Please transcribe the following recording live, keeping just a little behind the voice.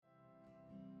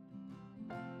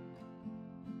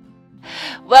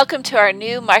Welcome to our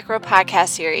new micro podcast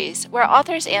series, where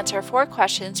authors answer 4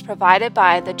 questions provided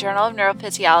by the Journal of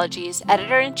Neurophysiology's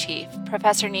editor-in-chief,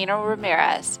 Professor Nina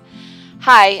Ramirez.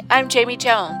 Hi, I'm Jamie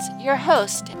Jones, your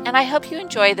host, and I hope you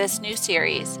enjoy this new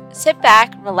series. Sit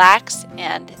back, relax,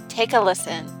 and take a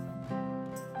listen.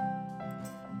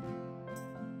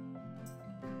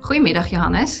 Goedemiddag,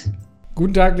 Johannes.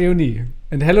 Guten Tag, Leonie,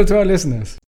 and hello to our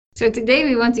listeners. So today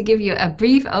we want to give you a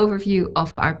brief overview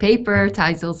of our paper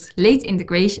titled Late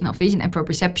Integration of Vision and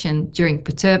Proprioception During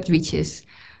Perturbed Reaches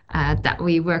that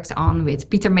we worked on with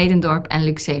Pieter Medendorp and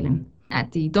Luc Zelen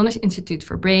at the Donners Institute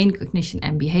for Brain, Cognition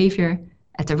and Behavior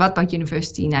at the Radboud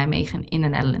University Nijmegen in the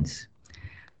Netherlands.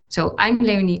 So I'm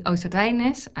Leonie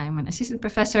Oostwoud-Wijdenes. I'm an assistant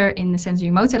professor in the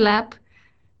Sensory Motor Lab,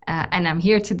 and I'm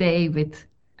here today with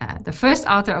the first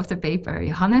author of the paper,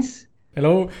 Johannes.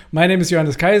 Hello, my name is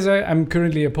Johannes Kaiser. I'm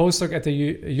currently a postdoc at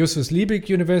the Justus Liebig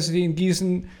University in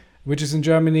Gießen, which is in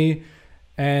Germany.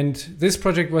 And this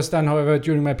project was done, however,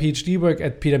 during my PhD work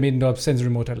at Pieter Medendorp's Sensory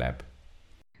Motor Lab.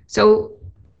 So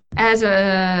as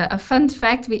a fun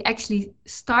fact, we actually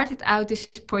started out this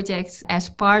project as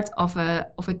part of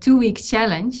a 2-week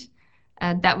challenge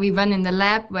that we run in the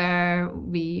lab, where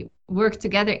we work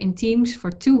together in teams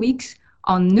for 2 weeks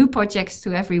on new projects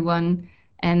to everyone.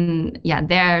 And yeah,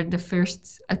 there the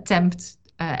first attempt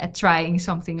at trying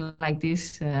something like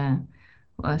this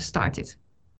was started.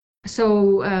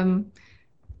 So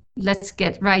let's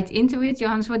get right into it.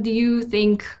 Johannes, what do you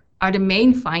think are the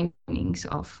main findings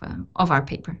of our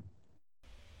paper?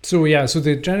 So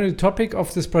the general topic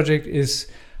of this project is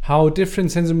how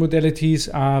different sensory modalities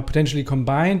are potentially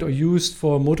combined or used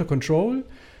for motor control.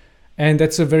 And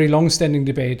that's a very long-standing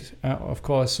debate, of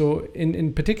course. So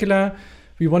in particular,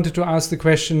 we wanted to ask the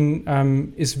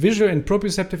question, is visual and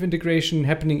proprioceptive integration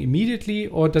happening immediately,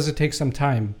 or does it take some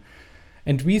time?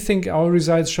 And we think our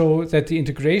results show that the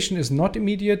integration is not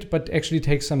immediate, but actually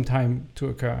takes some time to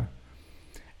occur.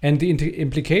 And the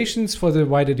implications for the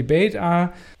wider debate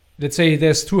are, let's say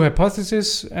there's 2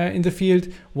 hypotheses in the field.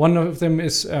 One of them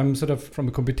is sort of from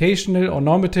a computational or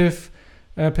normative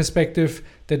perspective,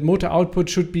 that motor output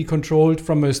should be controlled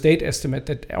from a state estimate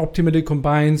that optimally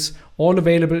combines all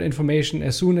available information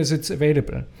as soon as it's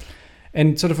available.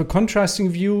 And sort of a contrasting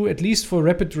view, at least for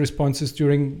rapid responses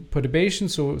during perturbation,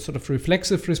 so sort of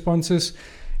reflexive responses,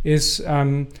 is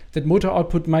that motor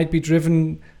output might be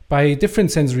driven by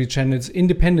different sensory channels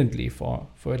independently for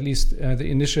at least the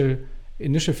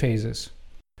initial phases.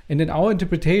 And in our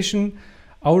interpretation,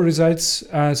 our results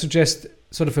suggest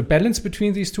sort of a balance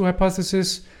between these 2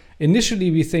 hypotheses. Initially,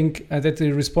 we think that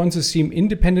the responses seem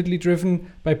independently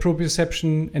driven by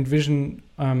proprioception and vision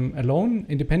alone,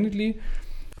 independently.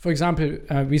 For example,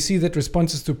 we see that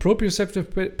responses to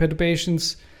proprioceptive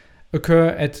perturbations occur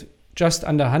at just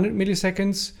under 100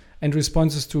 milliseconds, and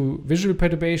responses to visual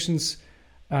perturbations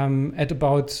at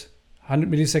about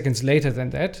 100 milliseconds later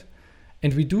than that.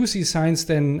 And we do see signs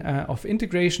then of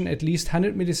integration at least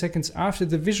 100 milliseconds after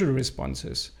the visual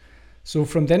responses. So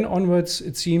from then onwards,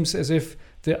 it seems as if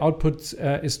the output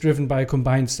is driven by a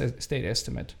combined state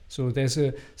estimate. So there's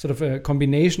a sort of a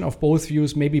combination of both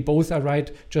views. Maybe both are right,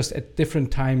 just at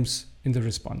different times in the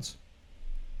response.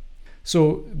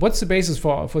 So what's the basis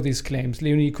for these claims?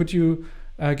 Leonie, could you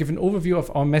give an overview of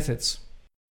our methods?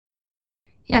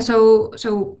 Yeah,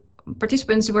 so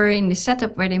participants were in the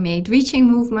setup where they made reaching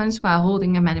movements while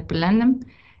holding a manipulendum.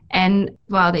 And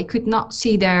while they could not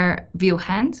see their real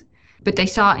hand, but they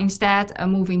saw instead a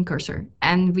moving cursor.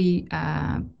 And we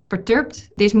perturbed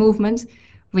this movement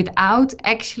without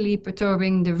actually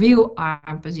perturbing the real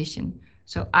arm position.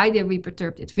 So either we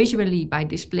perturbed it visually by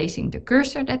displacing the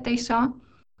cursor that they saw,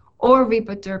 or we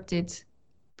perturbed it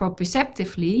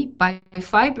proprioceptively by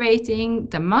vibrating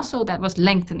the muscle that was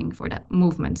lengthening for that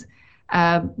movement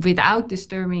without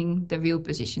disturbing the real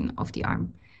position of the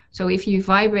arm. So if you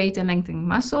vibrate a lengthening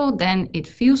muscle, then it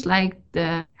feels like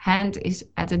the hand is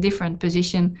at a different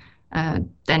position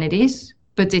than it is,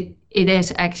 but it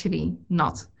is actually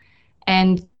not.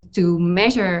 And to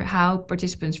measure how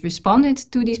participants responded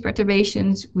to these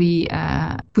perturbations, we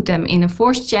put them in a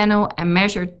force channel and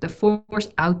measured the force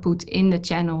output in the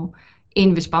channel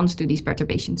in response to these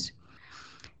perturbations.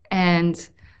 And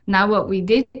now what we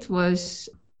did was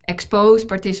expose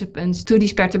participants to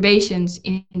these perturbations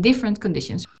in different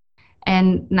conditions.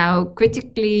 And now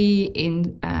critically,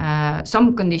 in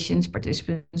some conditions,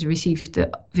 participants received the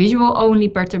visual only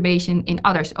perturbation, in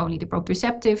others only the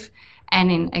proprioceptive,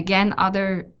 and in again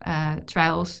other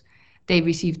trials, they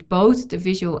received both the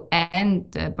visual and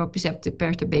the proprioceptive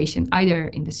perturbation, either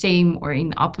in the same or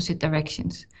in opposite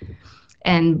directions.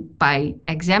 And by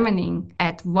examining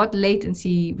at what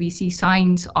latency we see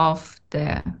signs of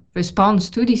the response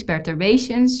to these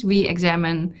perturbations, we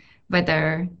examine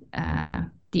whether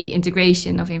the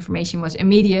integration of information was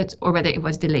immediate or whether it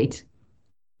was delayed.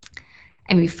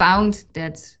 And we found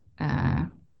that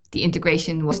the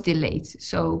integration was delayed.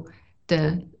 So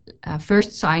the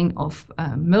first sign of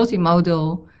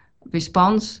multimodal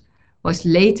response was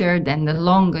later than the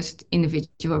longest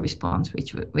individual response,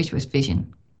 which was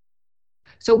vision.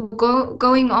 So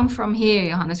going on from here,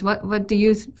 Johannes, what do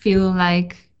you feel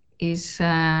like is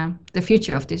the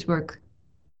future of this work?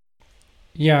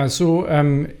 Yeah, so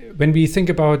when we think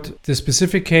about the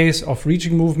specific case of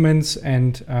reaching movements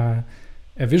and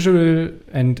a visual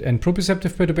and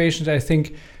proprioceptive perturbations, I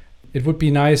think it would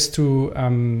be nice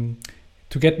to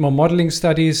get more modeling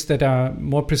studies that are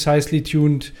more precisely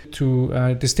tuned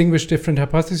to distinguish different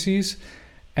hypotheses,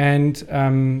 and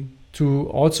to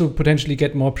also potentially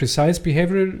get more precise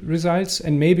behavioral results.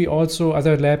 And maybe also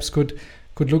other labs could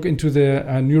look into the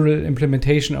neural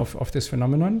implementation of this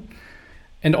phenomenon.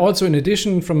 And also, in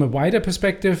addition, from a wider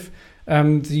perspective,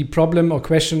 the problem or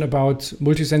question about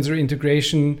multisensory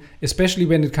integration, especially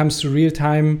when it comes to real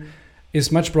time,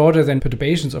 is much broader than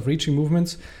perturbations of reaching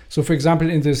movements. So, for example,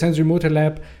 in the sensory motor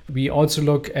lab, we also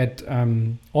look at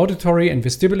auditory and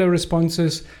vestibular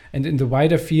responses. And in the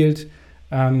wider field,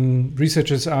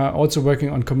 researchers are also working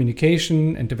on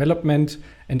communication and development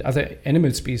and other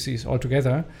animal species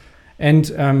altogether. And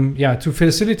to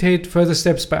facilitate further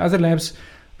steps by other labs,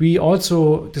 we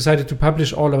also decided to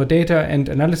publish all our data and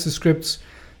analysis scripts.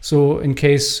 So in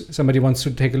case somebody wants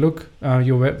to take a look,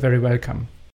 you're very welcome.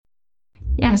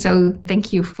 Yeah, so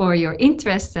thank you for your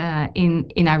interest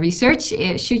in our research.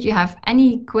 Should you have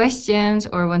any questions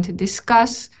or want to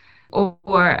discuss,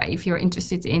 or if you're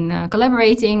interested in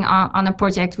collaborating on a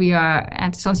project, we are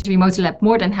at Sensory Motor Lab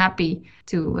more than happy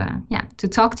to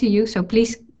talk to you. So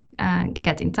please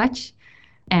get in touch.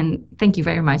 And thank you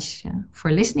very much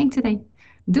for listening today.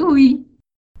 Doei!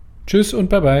 Tschüss und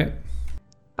bye-bye.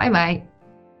 Bye-bye.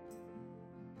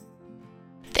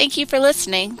 Thank you for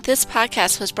listening. This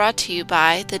podcast was brought to you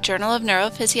by the Journal of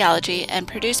Neurophysiology and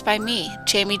produced by me,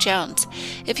 Jamie Jones.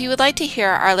 If you would like to hear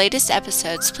our latest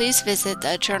episodes, please visit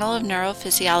the Journal of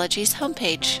Neurophysiology's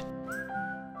homepage.